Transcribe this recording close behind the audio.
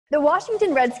The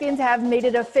Washington Redskins have made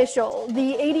it official.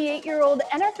 The 88-year-old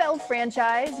NFL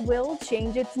franchise will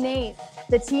change its name.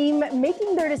 The team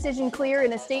making their decision clear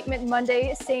in a statement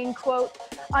Monday saying, quote,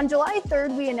 "On July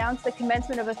 3rd, we announced the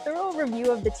commencement of a thorough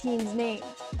review of the team's name.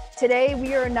 Today,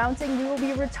 we are announcing we will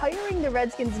be retiring the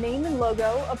Redskins name and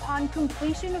logo upon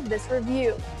completion of this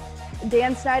review."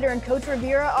 Dan Snyder and Coach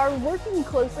Rivera are working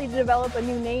closely to develop a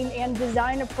new name and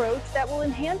design approach that will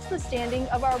enhance the standing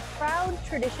of our proud,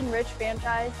 tradition-rich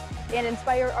franchise and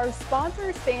inspire our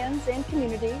sponsors, fans, and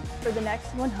community for the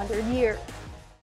next 100 years.